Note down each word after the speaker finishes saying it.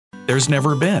There's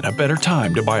never been a better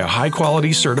time to buy a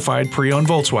high-quality certified pre-owned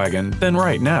Volkswagen than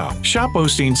right now. Shop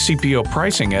Osteen's CPO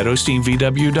pricing at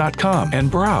osteenvw.com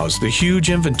and browse the huge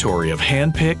inventory of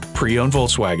hand-picked pre-owned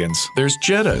Volkswagens. There's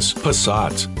Jettas,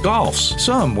 Passats, Golfs,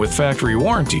 some with factory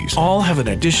warranties. All have an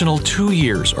additional 2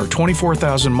 years or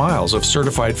 24,000 miles of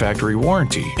certified factory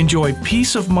warranty. Enjoy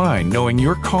peace of mind knowing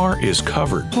your car is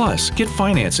covered. Plus, get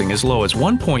financing as low as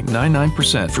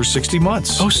 1.99% for 60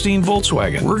 months. Osteen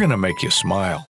Volkswagen, we're gonna make you smile.